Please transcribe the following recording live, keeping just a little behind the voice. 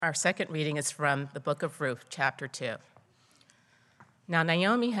Our second reading is from the book of Ruth, chapter 2. Now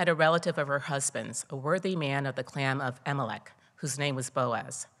Naomi had a relative of her husband's, a worthy man of the clan of Amalek, whose name was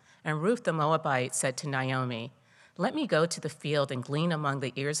Boaz. And Ruth the Moabite said to Naomi, "Let me go to the field and glean among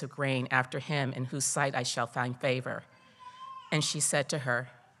the ears of grain after him in whose sight I shall find favor." And she said to her,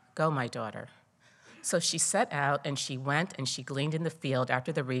 "Go, my daughter." So she set out, and she went, and she gleaned in the field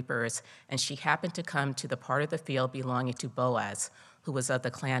after the reapers, and she happened to come to the part of the field belonging to Boaz, who was of the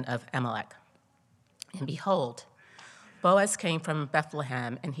clan of Amalek. And behold, Boaz came from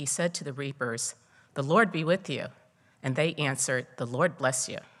Bethlehem, and he said to the reapers, "The Lord be with you." And they answered, "The Lord bless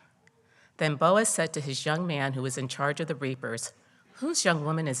you." Then Boaz said to his young man who was in charge of the reapers, "Whose young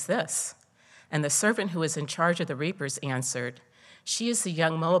woman is this?" And the servant who was in charge of the reapers answered, "She is the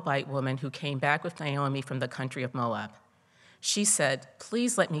young Moabite woman who came back with Naomi from the country of Moab." She said,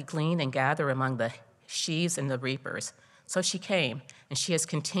 "Please let me glean and gather among the sheaves and the reapers." So she came, and she has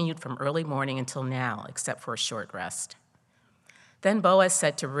continued from early morning until now, except for a short rest. Then Boaz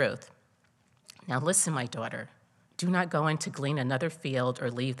said to Ruth, "Now listen, my daughter. Do not go in to glean another field or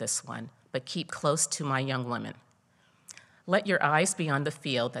leave this one, but keep close to my young women. Let your eyes be on the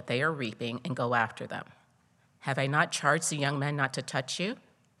field that they are reaping and go after them. Have I not charged the young men not to touch you?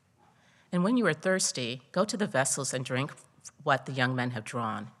 And when you are thirsty, go to the vessels and drink what the young men have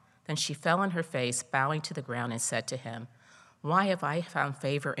drawn." Then she fell on her face, bowing to the ground, and said to him, "Why have I found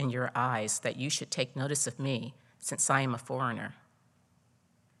favor in your eyes that you should take notice of me, since I am a foreigner?"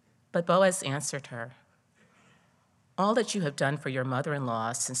 But Boaz answered her, "All that you have done for your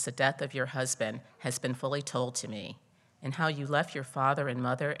mother-in-law since the death of your husband has been fully told to me, and how you left your father and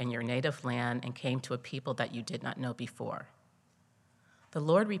mother and your native land and came to a people that you did not know before. The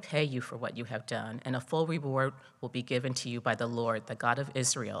Lord repay you for what you have done, and a full reward will be given to you by the Lord, the God of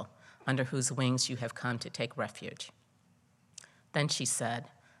Israel, under whose wings you have come to take refuge." Then she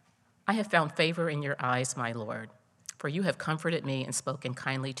said, "I have found favor in your eyes, my Lord, for you have comforted me and spoken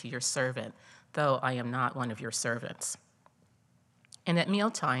kindly to your servant, though I am not one of your servants." And at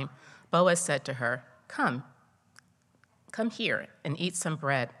mealtime, Boaz said to her, Come here and eat some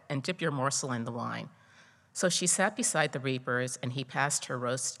bread and dip your morsel in the wine." So she sat beside the reapers, and he passed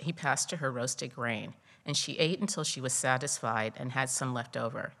to her roasted grain, and she ate until she was satisfied and had some left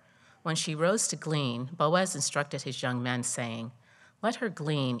over. When she rose to glean, Boaz instructed his young men, saying, "Let her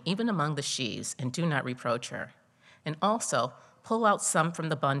glean even among the sheaves, and do not reproach her. And also pull out some from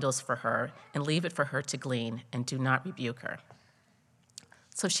the bundles for her, and leave it for her to glean, and do not rebuke her."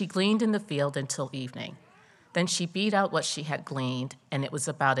 So she gleaned in the field until evening. Then she beat out what she had gleaned, and it was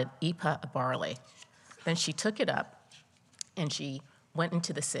about an ephah of barley. Then she took it up, and she went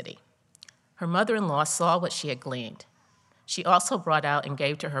into the city. Her mother-in-law saw what she had gleaned. She also brought out and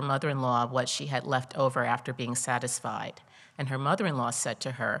gave to her mother-in-law what she had left over after being satisfied. And her mother-in-law said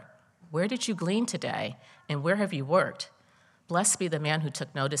to her, "Where did you glean today, and where have you worked? Blessed be the man who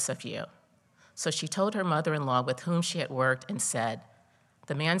took notice of you." So she told her mother-in-law with whom she had worked and said,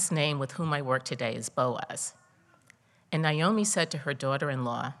 "The man's name with whom I work today is Boaz." And Naomi said to her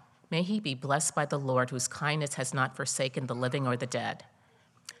daughter-in-law, "May he be blessed by the Lord, whose kindness has not forsaken the living or the dead."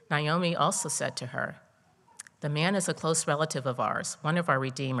 Naomi also said to her, "The man is a close relative of ours, one of our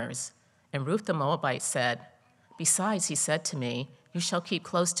redeemers." And Ruth the Moabite said, "Besides, he said to me, 'You shall keep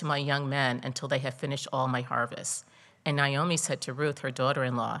close to my young men until they have finished all my harvest.'" And Naomi said to Ruth, her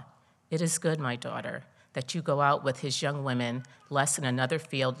daughter-in-law, "It is good, my daughter, that you go out with his young women, lest in another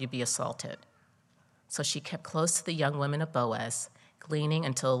field you be assaulted." So she kept close to the young women of Boaz, gleaning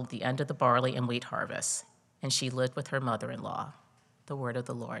until the end of the barley and wheat harvest, and she lived with her mother-in-law. The word of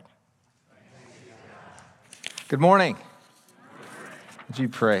the Lord. Good morning. Would you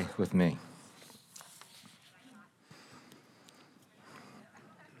pray with me?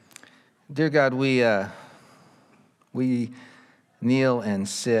 Dear God, we kneel and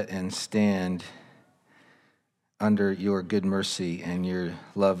sit and stand under your good mercy and your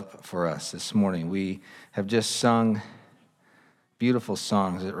love for us this morning. We have just sung beautiful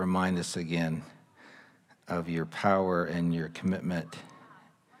songs that remind us again of your power and your commitment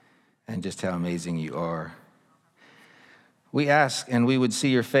and just how amazing you are. We ask, and we would see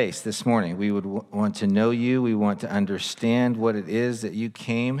your face this morning. We would want to know you. We want to understand what it is that you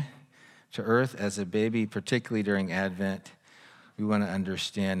came to earth as a baby, particularly during Advent. We want to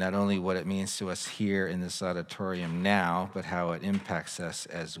understand not only what it means to us here in this auditorium now, but how it impacts us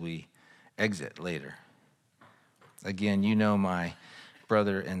as we exit later. Again, you know my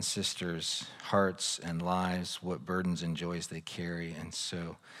brother and sisters' hearts and lives, what burdens and joys they carry. And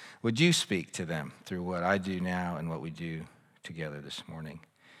so would you speak to them through what I do now and what we do together this morning.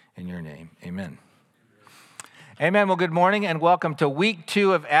 In your name, amen. Amen. Well, good morning and welcome to week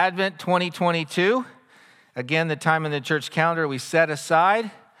 2 of Advent 2022. Again, the time in the church calendar we set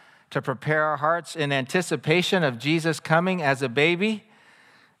aside to prepare our hearts in anticipation of Jesus coming as a baby.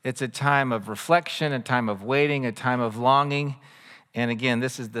 It's a time of reflection, a time of waiting, a time of longing. And again,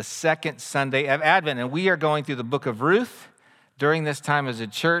 this is the second Sunday of Advent, and we are going through the book of Ruth during this time as a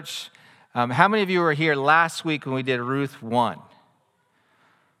church. How many of you were here last week when we did Ruth 1?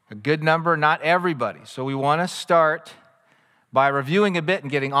 A good number, not everybody. So we want to start by reviewing a bit and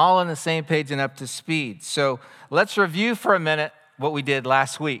getting all on the same page and up to speed. So let's review for a minute what we did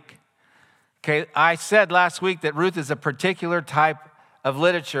last week. Okay, I said last week that Ruth is a particular type of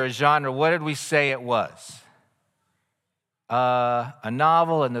literature, a genre. What did we say it was? A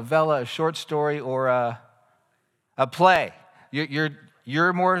novel, a novella, a short story, or a play.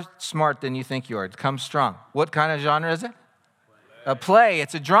 You're more smart than you think you are. Come strong. What kind of genre is it? A play.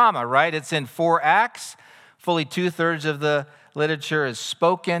 It's a drama, right? It's in 4 acts. Fully 2/3 of the literature is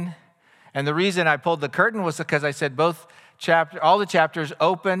spoken. And the reason I pulled the curtain was because I said all the chapters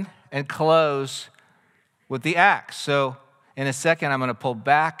open and close with the acts. So in a second, I'm going to pull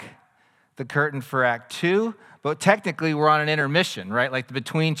back the curtain for Act 2. But technically, we're on an intermission, right? Like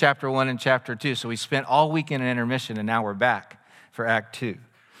between chapter 1 and chapter 2. So we spent all week in an intermission, and now we're back for Act 2.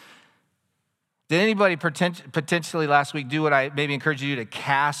 Did anybody potentially last week do what I maybe encourage you to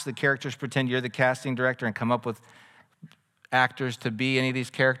cast the characters, pretend you're the casting director, and come up with actors to be any of these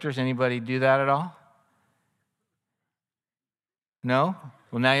characters? Anybody do that at all? No?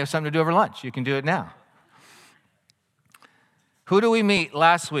 Well, now you have something to do over lunch. You can do it now. Who do we meet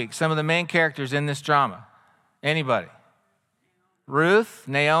last week? Some of the main characters in this drama. Anybody? Ruth,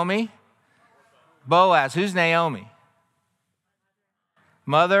 Naomi, Boaz. Who's Naomi?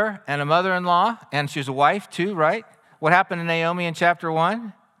 Mother and a mother-in-law, and she was a wife too, right? What happened to Naomi in chapter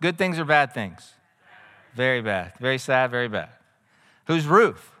 1? Good things or bad things? Very bad. Very sad, very bad. Who's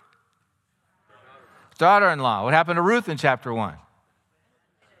Ruth? Daughter-in-law. What happened to Ruth in chapter 1?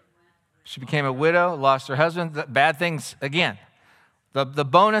 She became a widow, lost her husband. Bad things again. The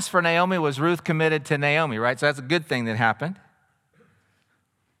bonus for Naomi was Ruth committed to Naomi, right? So that's a good thing that happened.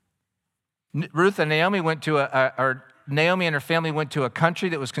 Ruth and Naomi went to Naomi and her family went to a country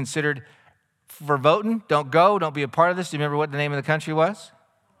that was considered verboten. Don't go, don't be a part of this. Do you remember what the name of the country was?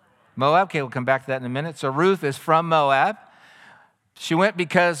 Moab. Okay, we'll come back to that in a minute. So Ruth is from Moab. She went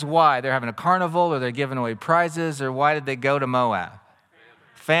because why? They're having a carnival, or they're giving away prizes, or why did they go to Moab?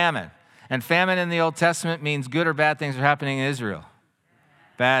 Famine. And famine in the Old Testament means good or bad things are happening in Israel.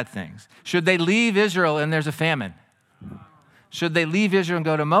 Bad things. Should they leave Israel and there's a famine? Should they leave Israel and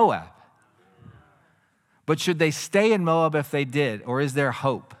go to Moab? But should they stay in Moab if they did? Or is there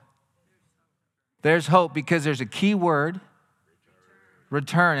hope? There's hope because there's a key word,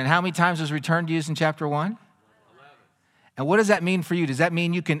 return. And how many times was return used in chapter 1? 11. And what does that mean for you? Does that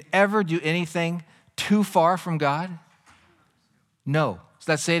mean you can ever do anything too far from God? No.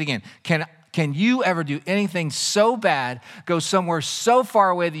 So let's say it again. Can you ever do anything so bad, go somewhere so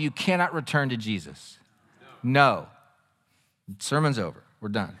far away that you cannot return to Jesus? No. Sermon's over. We're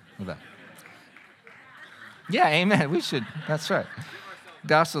done. Yeah, amen. We should. That's right.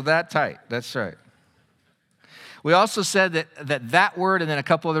 Gospel that tight. That's right. We also said that word, and then a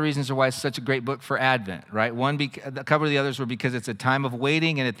couple other reasons why it's such a great book for Advent, right? A couple of the others were because it's a time of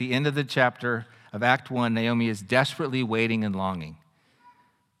waiting, and at the end of the chapter of Act 1, Naomi is desperately waiting and longing.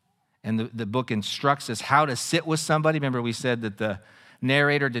 And the book instructs us how to sit with somebody. Remember, we said that the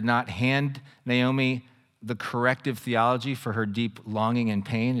narrator did not hand Naomi the corrective theology for her deep longing and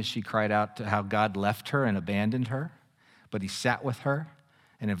pain as she cried out to how God left her and abandoned her. But he sat with her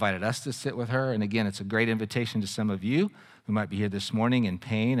and invited us to sit with her. And again, it's a great invitation to some of you who might be here this morning in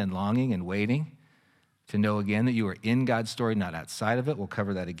pain and longing and waiting to know again that you are in God's story, not outside of it. We'll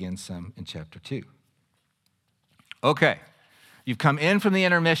cover that again some in chapter 2. Okay, you've come in from the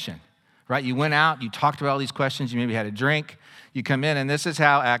intermission, right? You went out, you talked about all these questions, you maybe had a drink. You come in, and this is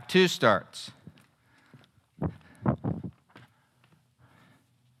how Act 2 starts.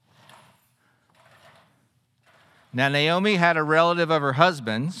 Now, Naomi had a relative of her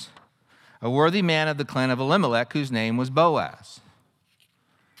husband's, a worthy man of the clan of Elimelech, whose name was Boaz.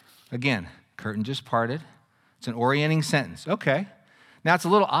 Again, curtain just parted. It's an orienting sentence. Okay. Now, it's a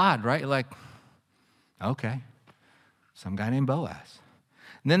little odd, right? You're like, okay, some guy named Boaz.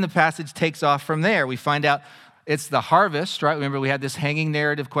 And then the passage takes off from there. We find out it's the harvest, right? Remember, we had this hanging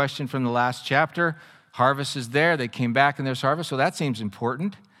narrative question from the last chapter. Harvest is there. They came back and there's harvest, so that seems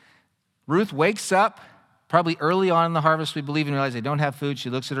important. Ruth wakes up. Probably early on in the harvest, we believe and realize they don't have food. She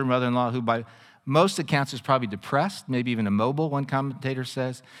looks at her mother-in-law, who by most accounts is probably depressed, maybe even immobile, one commentator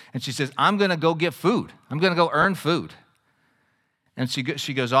says. And she says, I'm going to go get food. I'm going to go earn food. And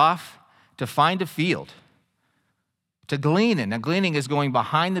she goes off to find a field, to glean in. Now, gleaning is going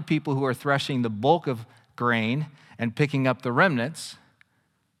behind the people who are threshing the bulk of grain and picking up the remnants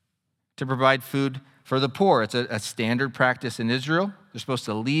to provide food for the poor. It's a standard practice in Israel. They're supposed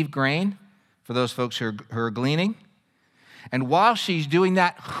to leave grain for those folks who are gleaning. And while she's doing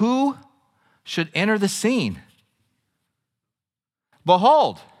that, who should enter the scene?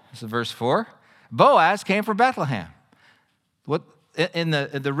 Behold, this is verse 4, Boaz came from Bethlehem. What in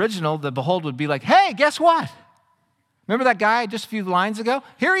the original, the behold would be like, hey, guess what? Remember that guy just a few lines ago?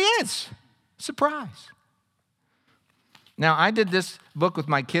 Here he is. Surprise. Now, I did this book with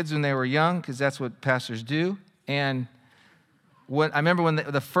my kids when they were young because that's what pastors do. And I remember when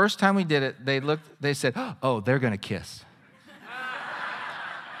the first time we did it, they said, oh, they're going to kiss.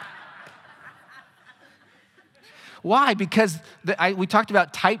 Why? Because we talked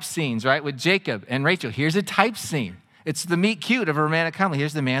about type scenes, right, with Jacob and Rachel. Here's a type scene. It's the meet cute of a romantic comedy.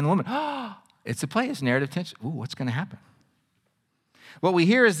 Here's the man and the woman. Oh, it's a play. It's narrative tension. Ooh, what's going to happen? What we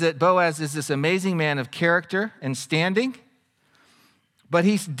hear is that Boaz is this amazing man of character and standing, but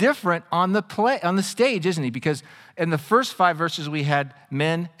he's different on the stage, isn't he? Because in the first 5 verses we had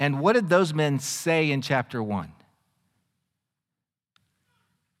men, and what did those men say in chapter 1?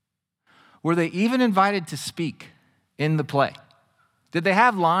 Were they even invited to speak in the play? Did they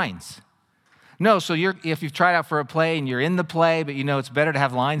have lines? No, so if you've tried out for a play and you're in the play, but you know it's better to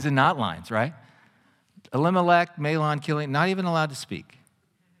have lines than not lines, right? Elimelech, Mahlon, Chilion, not even allowed to speak.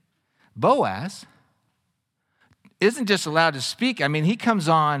 Boaz isn't just allowed to speak. I mean, he comes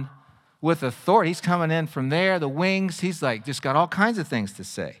on with authority. He's coming in from there, the wings. He's like just got all kinds of things to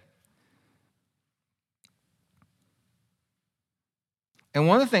say. And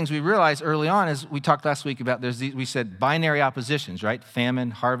one of the things we realized early on is we talked last week about we said binary oppositions, right?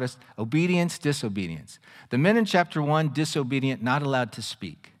 Famine, harvest, obedience, disobedience. The men in chapter 1, disobedient, not allowed to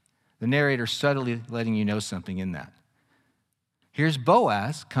speak. The narrator subtly letting you know something in that. Here's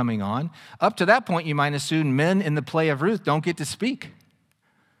Boaz coming on. Up to that point, you might assume men in the play of Ruth don't get to speak.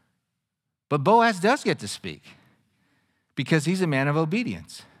 But Boaz does get to speak because he's a man of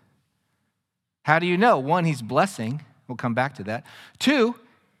obedience. How do you know? 1, he's blessing. We'll come back to that. 2,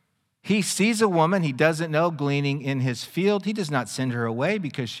 he sees a woman he doesn't know gleaning in his field. He does not send her away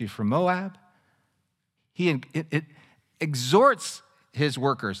because she's from Moab. He exhorts his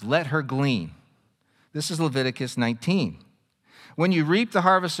workers, let her glean. This is Leviticus 19. When you reap the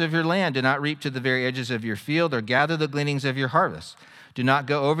harvest of your land, do not reap to the very edges of your field or gather the gleanings of your harvest. Do not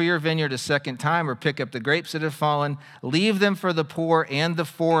go over your vineyard a second time or pick up the grapes that have fallen. Leave them for the poor and the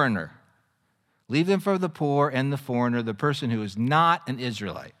foreigner. Leave them for the poor and the foreigner, the person who is not an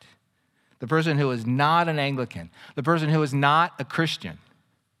Israelite, the person who is not an Anglican, the person who is not a Christian.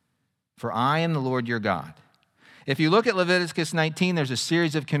 For I am the Lord your God. If you look at Leviticus 19, there's a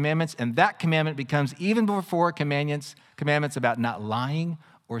series of commandments, and that commandment becomes even before commandments about not lying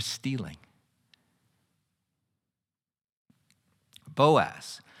or stealing.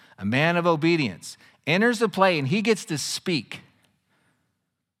 Boaz, a man of obedience, enters the play, and he gets to speak.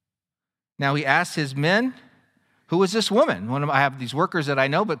 Now he asks his men, who is this woman? I have these workers that I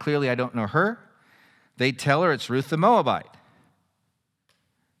know, but clearly I don't know her. They tell her it's Ruth the Moabite.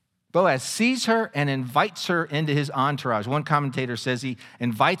 Boaz sees her and invites her into his entourage. One commentator says he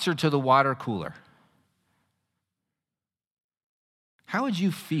invites her to the water cooler. How would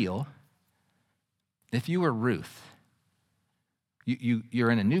you feel if you were Ruth?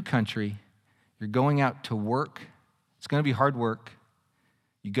 You're in a new country. You're going out to work. It's going to be hard work.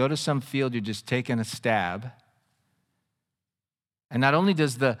 You go to some field, you're just taking a stab. And not only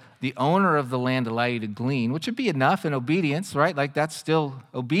does the owner of the land allow you to glean, which would be enough in obedience, right? Like that's still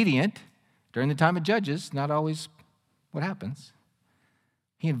obedient during the time of Judges, not always what happens.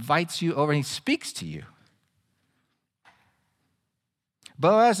 He invites you over and he speaks to you.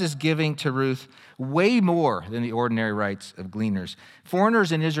 Boaz is giving to Ruth way more than the ordinary rights of gleaners.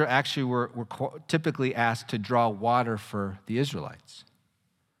 Foreigners in Israel actually were typically asked to draw water for the Israelites.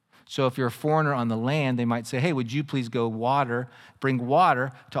 So if you're a foreigner on the land, they might say, hey, would you please go bring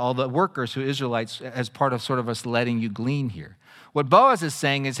water to all the workers who are Israelites as part of sort of us letting you glean here. What Boaz is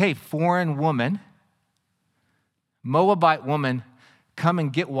saying is, hey, foreign woman, Moabite woman, come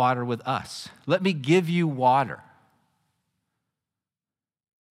and get water with us. Let me give you water.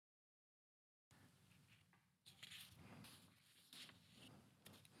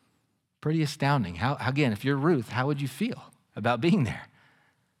 Pretty astounding. Again, if you're Ruth, how would you feel about being there?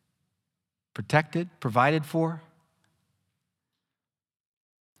 Protected, provided for.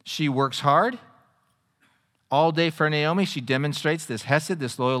 She works hard. all day for Naomi. She demonstrates this hesed,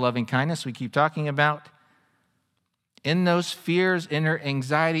 this loyal loving kindness we keep talking about. In those fears, in her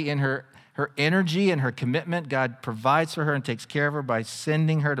anxiety, in her energy and her commitment, God provides for her and takes care of her by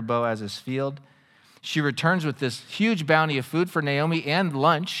sending her to Boaz's field. She returns with this huge bounty of food for Naomi and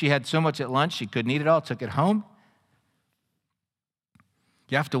lunch. She had so much at lunch, she couldn't eat it all, took it home.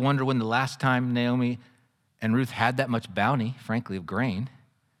 You have to wonder when the last time Naomi and Ruth had that much bounty, frankly, of grain.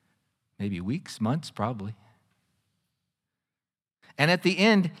 Maybe weeks, months, probably. And at the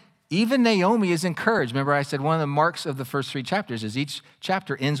end, even Naomi is encouraged. Remember, I said one of the marks of the first 3 chapters is each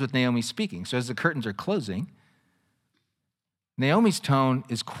chapter ends with Naomi speaking. So as the curtains are closing, Naomi's tone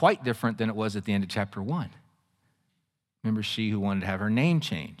is quite different than it was at the end of chapter 1. Remember, she who wanted to have her name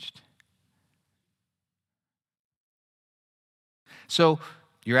changed. So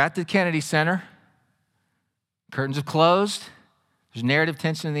you're at the Kennedy Center. Curtains have closed. There's narrative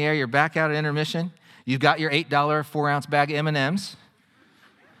tension in the air. You're back out at intermission. You've got your $8 4-ounce bag of M&Ms.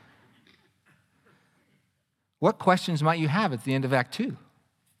 What questions might you have at the end of Act 2?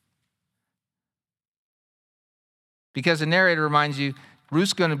 Because the narrator reminds you,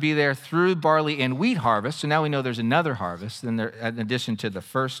 Ruth's going to be there through barley and wheat harvest. So now we know there's another harvest in addition to the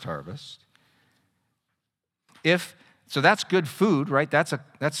first harvest. So that's good food, right? That's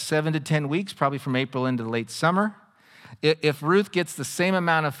 7 to 10 weeks, probably from April into the late summer. If Ruth gets the same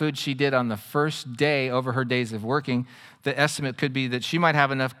amount of food she did on the first day over her days of working, the estimate could be that she might have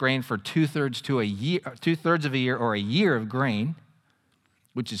enough grain for 2/3 of a year or a year of grain,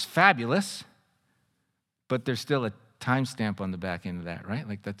 which is fabulous. But there's still a timestamp on the back end of that, right?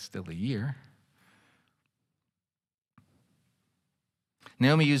 Like that's still a year.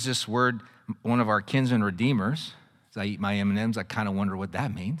 Naomi used this word, one of our kinsman redeemers. As I eat my M&Ms, I kind of wonder what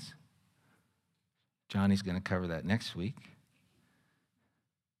that means. Johnny's going to cover that next week.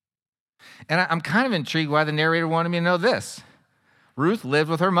 And I'm kind of intrigued why the narrator wanted me to know this. Ruth lived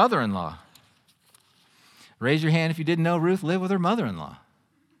with her mother-in-law. Raise your hand if you didn't know Ruth lived with her mother-in-law.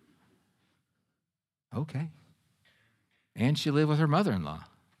 Okay. And she lived with her mother-in-law.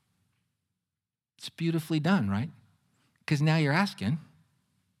 It's beautifully done, right? Because now you're asking,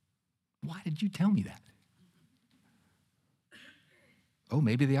 why did you tell me that? Oh,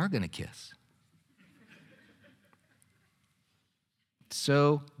 maybe they are going to kiss.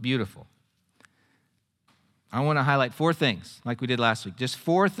 So beautiful. I want to highlight 4 things, like we did last week. Just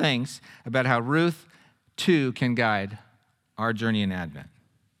 4 things about how Ruth, too, can guide our journey in Advent.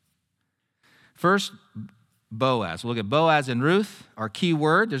 First, Boaz. We'll look at Boaz and Ruth, our key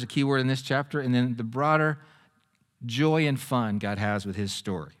word. There's a key word in this chapter. And then the broader joy and fun God has with his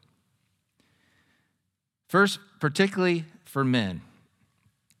story. First, particularly for men,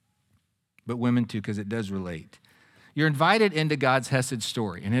 but women too, because it does relate. You're invited into God's Hesed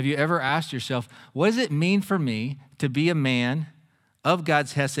story. And have you ever asked yourself, what does it mean for me to be a man of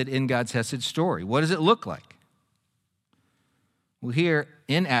God's Hesed in God's Hesed story? What does it look like? Well, here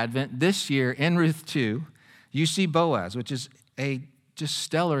in Advent, this year in Ruth 2, you see Boaz, which is a just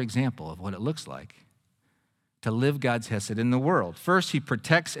stellar example of what it looks like to live God's Hesed in the world. First, he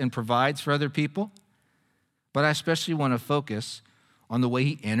protects and provides for other people, but I especially want to focus on the way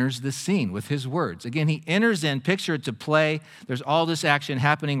he enters the scene with his words. Again, he enters in, picture it's a play. There's all this action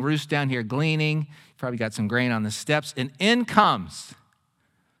happening. Ruth's down here gleaning. Probably got some grain on the steps. And in comes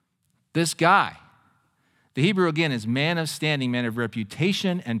this guy. The Hebrew, again, is man of standing, man of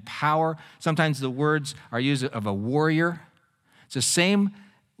reputation and power. Sometimes the words are used of a warrior. It's the same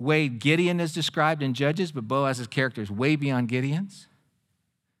way Gideon is described in Judges, but Boaz's character is way beyond Gideon's.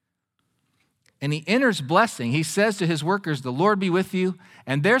 And he enters blessing. He says to his workers, the Lord be with you.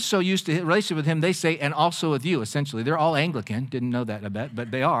 And they're so used to his relationship with him, they say, and also with you, essentially. They're all Anglican. Didn't know that, I bet, but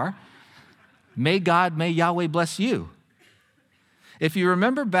they are. May Yahweh bless you. If you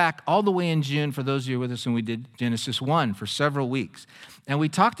remember back all the way in June, for those of you with us when we did Genesis 1 for several weeks, and we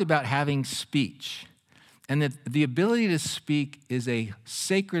talked about having speech. And that the ability to speak is a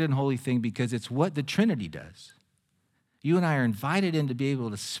sacred and holy thing because it's what the Trinity does. You and I are invited in to be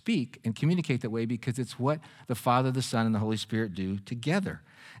able to speak and communicate that way because it's what the Father, the Son, and the Holy Spirit do together.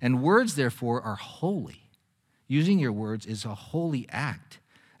 And words, therefore, are holy. Using your words is a holy act.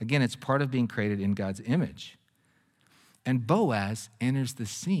 Again, it's part of being created in God's image. And Boaz enters the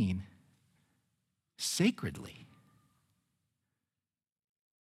scene sacredly.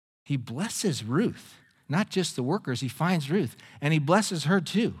 He blesses Ruth, not just the workers. He finds Ruth, and he blesses her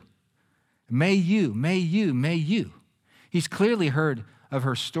too. May you, may you, may you. He's clearly heard of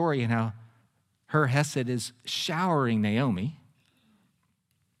her story and how her Hesed is showering Naomi.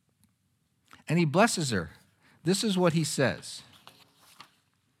 And he blesses her. This is what he says.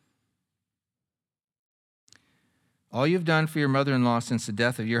 All you've done for your mother-in-law since the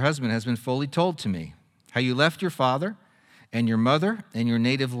death of your husband has been fully told to me. How you left your father and your mother and your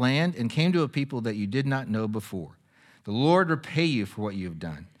native land and came to a people that you did not know before. The Lord repay you for what you have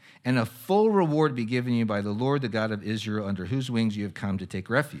done, and a full reward be given you by the Lord, the God of Israel, under whose wings you have come to take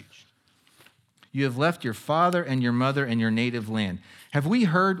refuge. You have left your father and your mother and your native land. Have we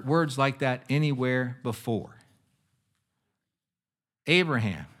heard words like that anywhere before?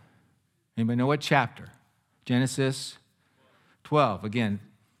 Abraham. Anybody know what chapter? Genesis 12. Again,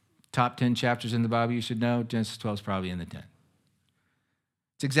 top 10 chapters in the Bible you should know. Genesis 12 is probably in the 10.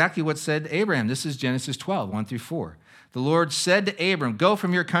 It's exactly what said to Abraham. This is Genesis 12, 1 through 4. The Lord said to Abram, go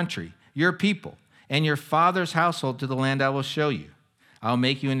from your country, your people, and your father's household to the land I will show you. I'll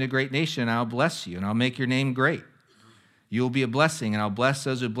make you into a great nation, and I'll bless you, and I'll make your name great. You will be a blessing, and I'll bless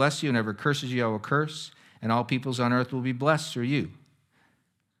those who bless you, and whoever curses you I will curse, and all peoples on earth will be blessed through you.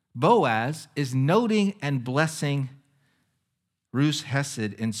 Boaz is noting and blessing Ruth's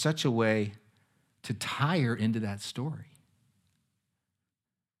Hesed in such a way to tie her into that story.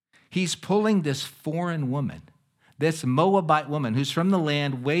 He's pulling this foreign woman, this Moabite woman who's from the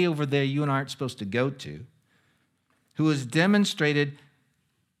land way over there you and I aren't supposed to go to, who has demonstrated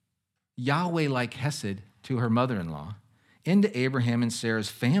Yahweh-like Hesed to her mother-in-law, into Abraham and Sarah's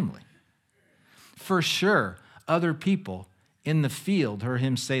family. For sure, other people in the field heard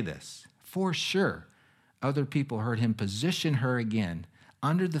him say this. For sure, other people heard him position her again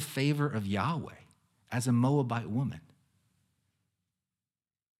under the favor of Yahweh as a Moabite woman.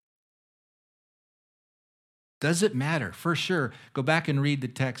 Does it matter? For sure. Go back and read the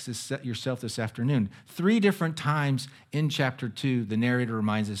text yourself this afternoon. 3 different times in chapter 2, the narrator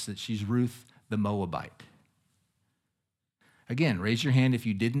reminds us that she's Ruth the Moabite. Again, raise your hand if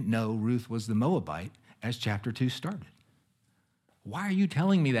you didn't know Ruth was the Moabite as chapter 2 started. Why are you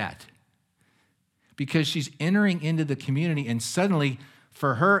telling me that? Because she's entering into the community, and suddenly,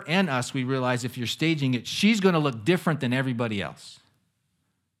 for her and us, we realize if you're staging it, she's going to look different than everybody else.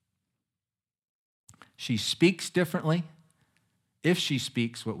 She speaks differently. If she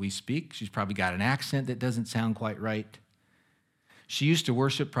speaks what we speak, she's probably got an accent that doesn't sound quite right. She used to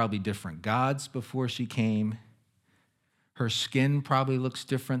worship probably different gods before she came. Her skin probably looks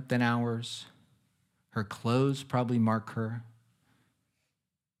different than ours. Her clothes probably mark her.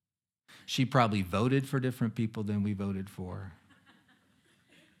 She probably voted for different people than we voted for.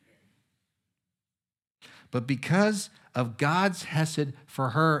 But because of God's Hesed for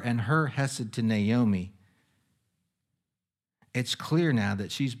her and her Hesed to Naomi, it's clear now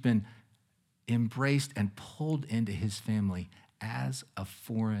that she's been embraced and pulled into his family as a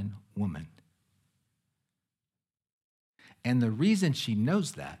foreign woman. And the reason she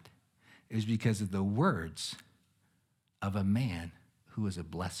knows that is because of the words of a man who is a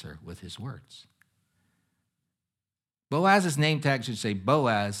blesser with his words. Boaz's name tag should say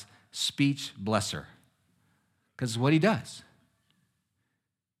Boaz, speech blesser, because it's what he does.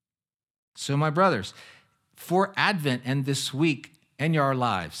 So, my brothers, for Advent and this week and your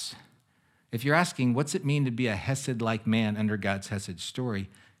lives, if you're asking what's it mean to be a Hesed-like man under God's Hesed story,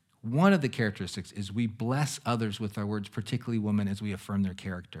 one of the characteristics is we bless others with our words, particularly women, as we affirm their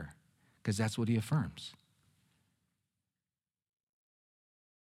character, because that's what he affirms.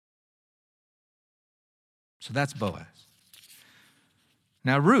 So that's Boaz.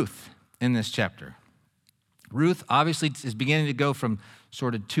 Now, Ruth in this chapter. Ruth obviously is beginning to go from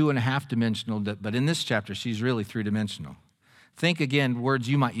sort of 2.5 dimensional, but in this chapter, she's really 3-dimensional. Think again, words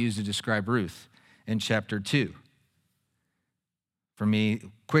you might use to describe Ruth in chapter 2. For me,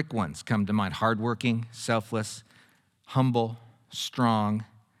 quick ones come to mind: hardworking, selfless, humble, strong,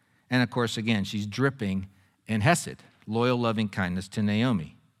 and of course, again, she's dripping in Hesed, loyal, loving kindness to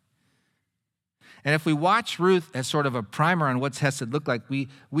Naomi. And if we watch Ruth as sort of a primer on what's Hesed look like,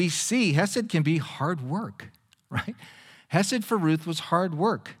 we see Hesed can be hard work, right? Hesed for Ruth was hard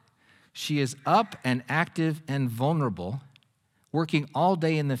work. She is up and active and vulnerable, working all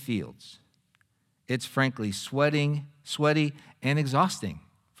day in the fields. It's frankly sweaty, and exhausting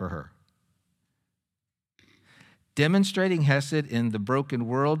for her. Demonstrating Hesed in the broken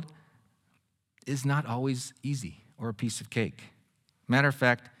world is not always easy or a piece of cake. Matter of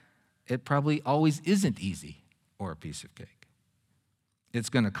fact, it probably always isn't easy or a piece of cake. It's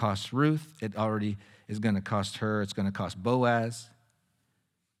going to cost Ruth. It already is going to cost her. It's going to cost Boaz.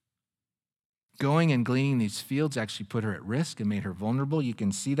 Going and gleaning these fields actually put her at risk and made her vulnerable. You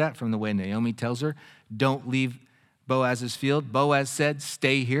can see that from the way Naomi tells her, don't leave Boaz's field. Boaz said,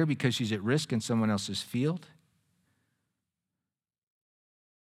 stay here because she's at risk in someone else's field.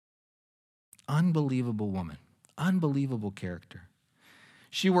 Unbelievable woman, unbelievable character.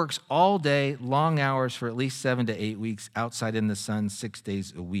 She works all day, long hours for at least 7 to 8 weeks outside in the sun 6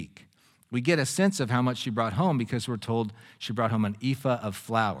 days a week. We get a sense of how much she brought home because we're told she brought home an ephah of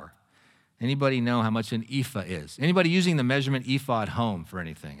flour. Anybody know how much an ephah is? Anybody using the measurement ephah at home for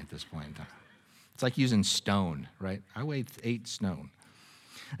anything at this point in time? It's like using stone, right? I weigh 8 stone.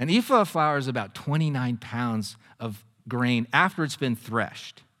 An ephah of flour is about 29 pounds of grain after it's been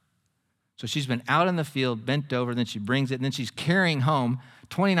threshed. So she's been out in the field, bent over, then she brings it, and then she's carrying home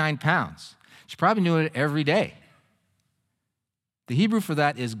 29 pounds. She's probably doing it every day. The Hebrew for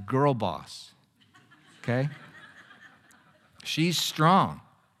that is girl boss, okay? She's strong.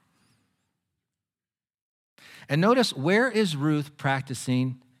 And notice, where is Ruth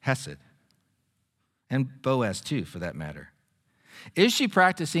practicing Hesed? And Boaz too, for that matter. Is she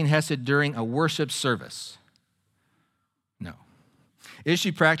practicing Hesed during a worship service? No. Is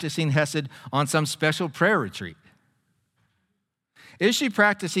she practicing Hesed on some special prayer retreat? Is she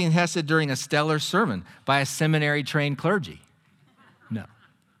practicing Hesed during a stellar sermon by a seminary-trained clergy? No.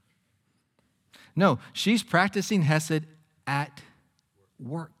 No, she's practicing Hesed at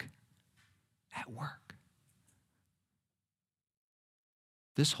work. At work.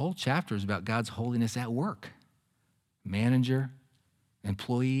 This whole chapter is about God's holiness at work. Manager,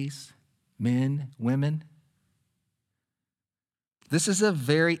 employees, men, women. This is a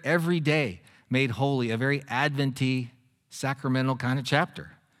very everyday made holy, a very Adventy, sacramental kind of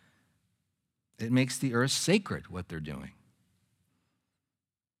chapter. It makes the earth sacred, what they're doing,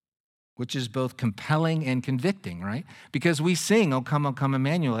 which is both compelling and convicting, right? Because we sing, O come,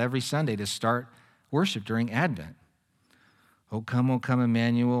 Emmanuel, every Sunday to start worship during Advent. O come,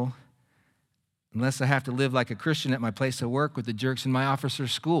 Emmanuel, unless I have to live like a Christian at my place of work with the jerks in my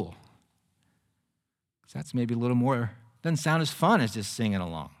officer's school. That's maybe a little more, doesn't sound as fun as just singing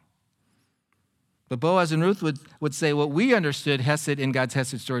along. But Boaz and Ruth would say what we understood Hesed in God's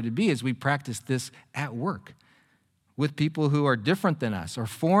Hesed story to be is we practice this at work with people who are different than us or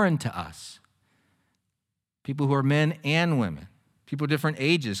foreign to us, people who are men and women, people of different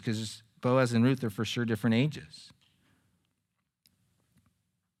ages, because Boaz and Ruth are for sure different ages.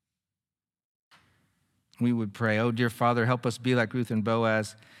 We would pray, oh, dear Father, help us be like Ruth and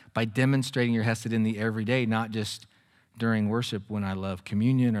Boaz by demonstrating your Hesed in the everyday, not just during worship when I love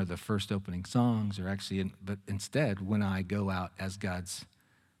communion or the first opening songs, but instead when I go out as God's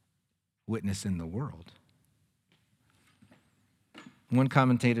witness in the world. One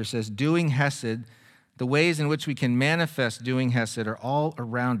commentator says, doing Hesed, the ways in which we can manifest doing Hesed are all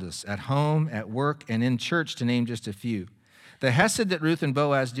around us, at home, at work, and in church, to name just a few. The Hesed that Ruth and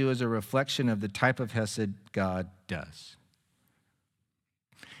Boaz do is a reflection of the type of Hesed God does.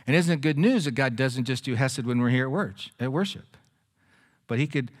 And isn't it good news that God doesn't just do Hesed when we're here at worship? But he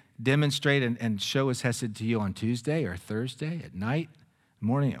could demonstrate and show his Hesed to you on Tuesday or Thursday, at night,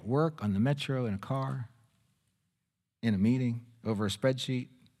 morning at work, on the metro, in a car, in a meeting, over a spreadsheet.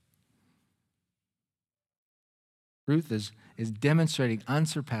 Ruth is demonstrating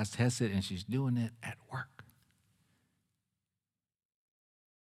unsurpassed Hesed, and she's doing it at work.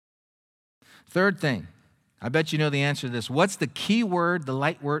 Third thing, I bet you know the answer to this. What's the key word, the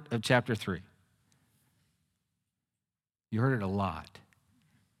light word of chapter 3? You heard it a lot.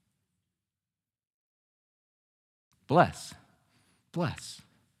 Bless, bless,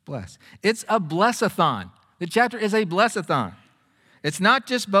 bless. It's a blessathon. The chapter is a blessathon. It's not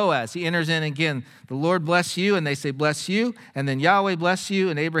just Boaz. He enters in again, the Lord bless you, and they say bless you, and then Yahweh bless you,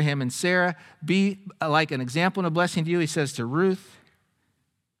 and Abraham and Sarah be like an example and a blessing to you, he says to Ruth.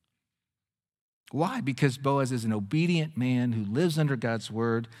 Why? Because Boaz is an obedient man who lives under God's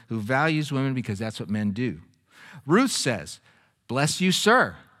word, who values women because that's what men do. Ruth says, bless you,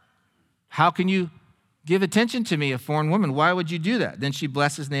 sir. How can you give attention to me, a foreign woman? Why would you do that? Then she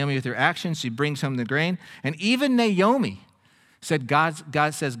blesses Naomi with her actions. She brings home the grain. And even Naomi said,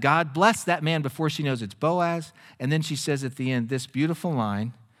 God says, God bless that man before she knows it's Boaz. And then she says at the end this beautiful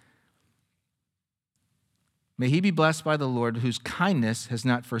line, may he be blessed by the Lord, whose kindness has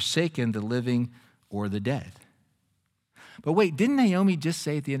not forsaken the living or the dead. But wait, didn't Naomi just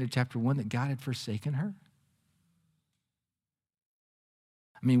say at the end of chapter 1 that God had forsaken her?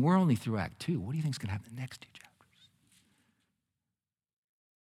 I mean, we're only through Act 2. What do you think is going to happen in the next 2 chapters?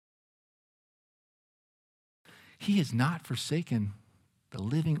 He has not forsaken the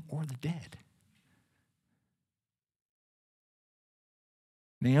living or the dead.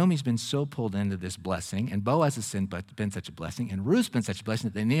 Naomi's been so pulled into this blessing, and Boaz has been such a blessing, and Ruth's been such a blessing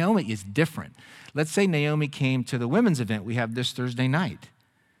that Naomi is different. Let's say Naomi came to the women's event we have this Thursday night,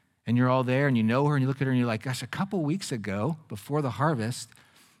 and you're all there, and you know her, and you look at her, and you're like, gosh, a couple weeks ago, before the harvest,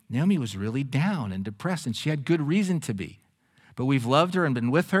 Naomi was really down and depressed, and she had good reason to be. But we've loved her and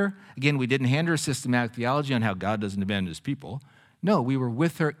been with her. Again, we didn't hand her a systematic theology on how God doesn't abandon his people. No, we were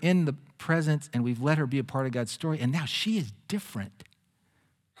with her in the presence, and we've let her be a part of God's story, and now she is different.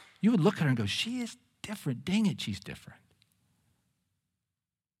 You would look at her and go, she is different. Dang it, she's different.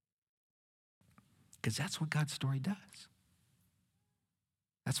 Because that's what God's story does.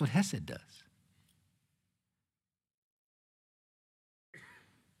 That's what Hesed does.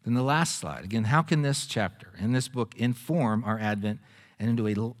 Then the last slide. Again, how can this chapter in this book inform our Advent and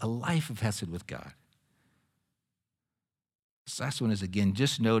into a life of Hesed with God? This last one is, again,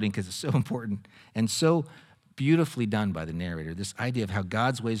 just noting, because it's so important and so beautifully done by the narrator, this idea of how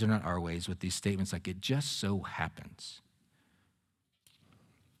God's ways are not our ways with these statements like, it just so happens.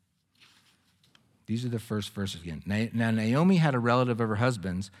 These are the first verses again. Now Naomi had a relative of her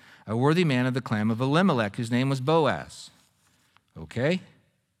husband's, a worthy man of the clan of Elimelech, whose name was Boaz. Okay?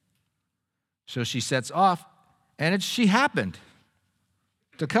 So she sets off, and she happened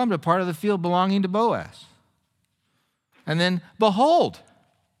to come to part of the field belonging to Boaz. And then, behold,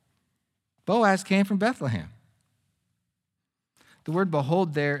 Boaz came from Bethlehem. The word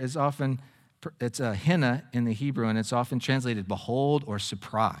behold there is often, it's a henna in the Hebrew, and it's often translated behold or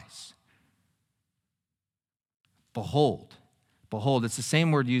surprise. Behold. Behold. It's the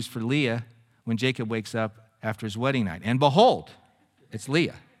same word used for Leah when Jacob wakes up after his wedding night. And behold, it's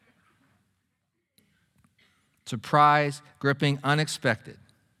Leah. Surprise, gripping, unexpected.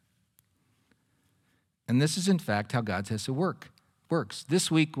 And this is, in fact, how God says to works. This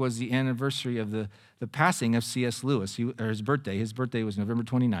week was the anniversary of the passing of C.S. Lewis, his birthday. His birthday was November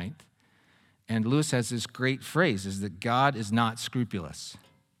 29th. And Lewis has this great phrase, is that God is not scrupulous.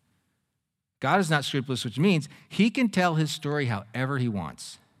 God is not scrupulous, which means he can tell his story however he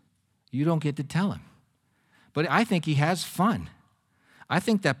wants. You don't get to tell him. But I think he has fun. I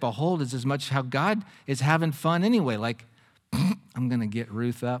think that behold is as much how God is having fun anyway. Like, I'm going to get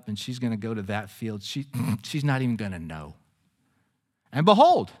Ruth up, and she's going to go to that field. She's not even going to know. And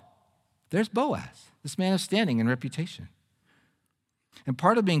behold, there's Boaz, this man of standing and reputation. And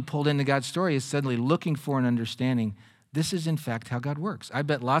part of being pulled into God's story is suddenly looking for and understanding this is, in fact, how God works. I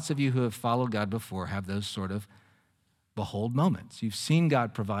bet lots of you who have followed God before have those sort of behold moments. You've seen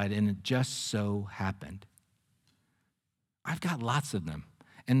God provide, and it just so happened. I've got lots of them.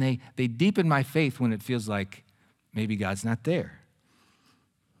 And they deepen my faith when it feels like maybe God's not there.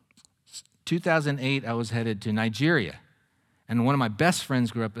 2008, I was headed to Nigeria. And one of my best friends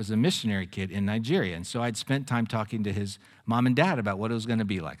grew up as a missionary kid in Nigeria. And so I'd spent time talking to his mom and dad about what it was going to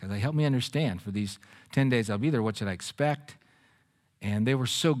be like. They helped me understand for these 10 days I'll be there, what should I expect? And they were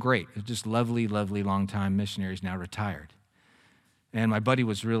so great. They're just lovely, lovely long-time missionaries, now retired. And my buddy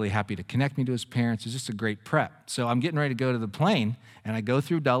was really happy to connect me to his parents. It was just a great prep. So I'm getting ready to go to the plane, and I go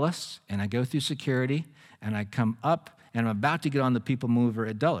through Dulles, and I go through security, and I come up, and I'm about to get on the people mover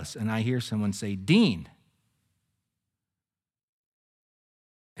at Dulles, and I hear someone say, Dean.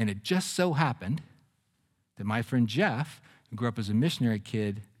 And it just so happened that my friend Jeff, who grew up as a missionary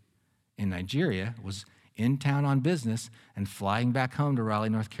kid in Nigeria, was in town on business and flying back home to Raleigh,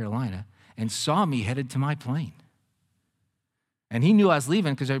 North Carolina, and saw me headed to my plane. And he knew I was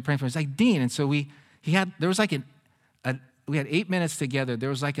leaving because I was praying for him. He's like, Dean. And so we had 8 minutes together. There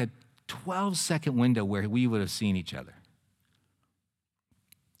was like a 12-second window where we would have seen each other,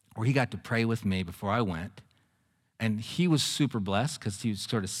 where he got to pray with me before I went. And he was super blessed because he was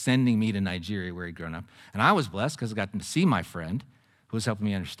sort of sending me to Nigeria where he'd grown up. And I was blessed because I got to see my friend who was helping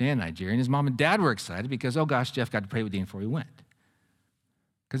me understand Nigeria. And his mom and dad were excited because, oh gosh, Jeff got to pray with Dean before he went.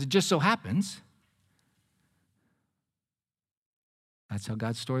 Because it just so happens that's how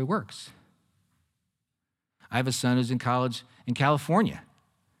God's story works. I have a son who's in college in California,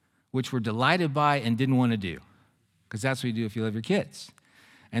 which we're delighted by and didn't want to do, because that's what you do if you love your kids.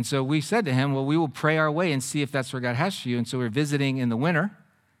 And so we said to him, well, we will pray our way and see if that's where God has for you. And so we're visiting in the winter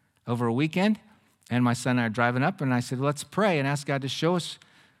over a weekend, and my son and I are driving up, and I said, let's pray and ask God to show us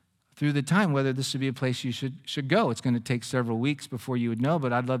through the time whether this would be a place you should go. It's going to take several weeks before you would know,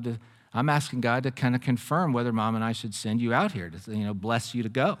 but I'm asking God to kind of confirm whether Mom and I should send you out here to, bless you to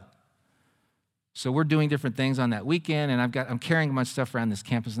go. So we're doing different things on that weekend, and I'm carrying a bunch of stuff around this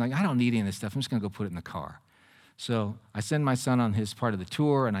campus, and I don't need any of this stuff. I'm just going to go put it in the car. So I send my son on his part of the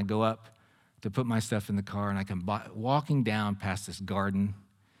tour, and I go up to put my stuff in the car, and I come walking down past this garden,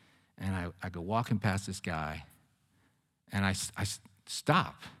 and I go walking past this guy, and I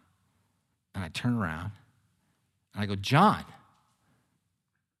stop, and I turn around, and I go, John.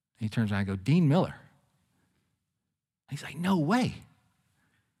 And he turns around, and I go, Dean Miller. He's like, no way.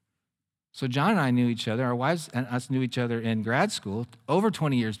 So John and I knew each other. Our wives and us knew each other in grad school over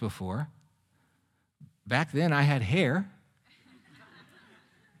 20 years before. Back then, I had hair.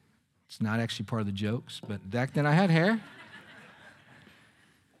 It's not actually part of the jokes, but back then I had hair.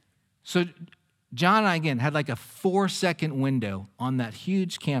 So John and I, again, had like a 4-second window on that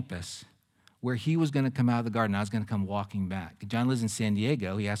huge campus where he was going to come out of the garden. I was going to come walking back. John lives in San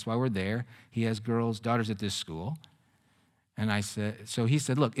Diego. He asked why we're there. He has daughters at this school. And he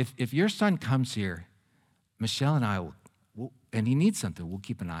said, look, if your son comes here, Michelle and I, and he needs something, we'll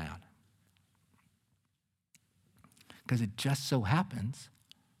keep an eye on him. Because it just so happens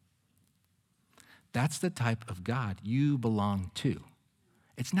that's the type of God you belong to.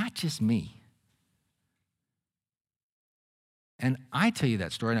 It's not just me. And I tell you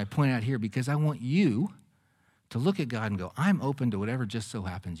that story, and I point it out here because I want you to look at God and go, I'm open to whatever just so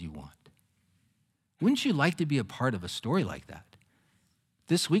happens you want. Wouldn't you like to be a part of a story like that?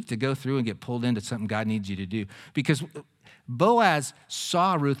 This week to go through and get pulled into something God needs you to do. Because Boaz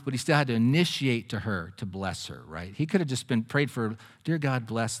saw Ruth, but he still had to initiate to her to bless her, right? He could have just been prayed for, dear God,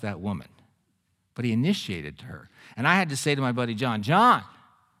 bless that woman. But he initiated to her. And I had to say to my buddy John,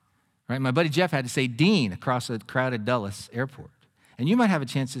 right? My buddy Jeff had to say Dean across a crowded Dulles airport. And you might have a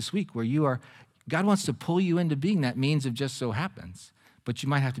chance this week where God wants to pull you into being that means of just so happens. But you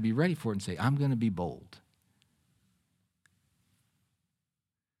might have to be ready for it and say, I'm going to be bold.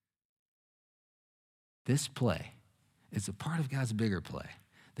 This play is a part of God's bigger play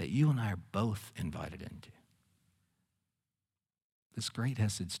that you and I are both invited into. This great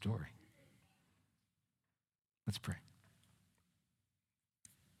Hesed story. Let's pray.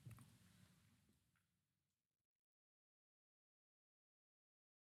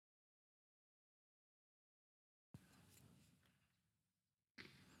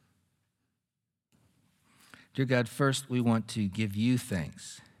 Dear God, first we want to give you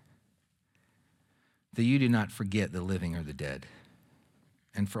thanks that you do not forget the living or the dead,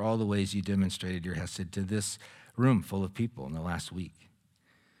 and for all the ways you demonstrated your hesed to this room full of people in the last week.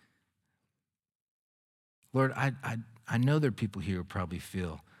 Lord, I know there are people here who probably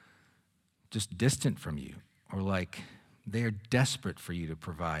feel just distant from you, or like they are desperate for you to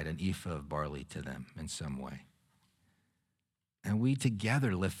provide an ephah of barley to them in some way. And we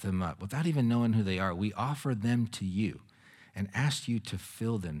together lift them up without even knowing who they are. We offer them to you and ask you to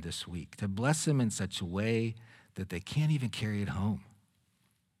fill them this week, to bless them in such a way that they can't even carry it home.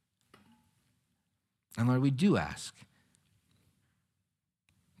 And Lord, we do ask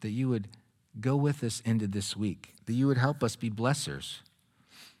that you would go with us into this week, that you would help us be blessers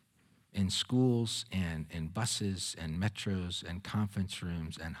in schools and in buses and metros and conference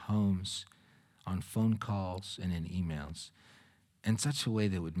rooms and homes, on phone calls and in emails, in such a way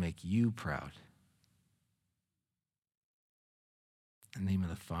that would make you proud. In the name of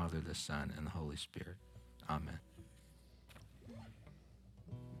the Father, the Son, and the Holy Spirit. Amen.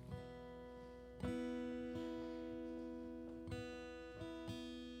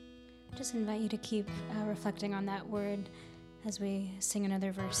 Just invite you to keep reflecting on that word as we sing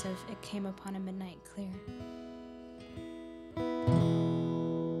another verse of It Came Upon a Midnight Clear.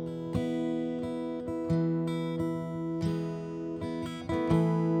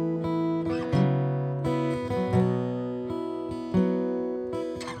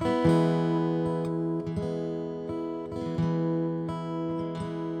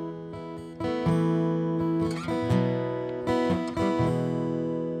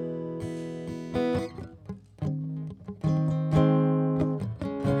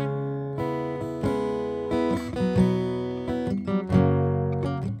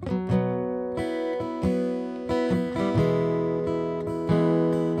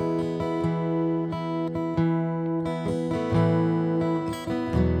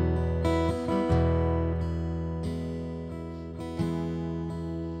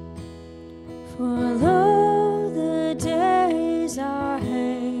 For lo, the days are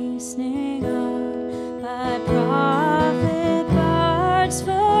hastening on, by prophet bards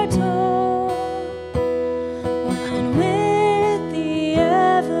foretold, when with the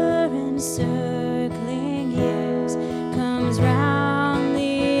ever-ensuing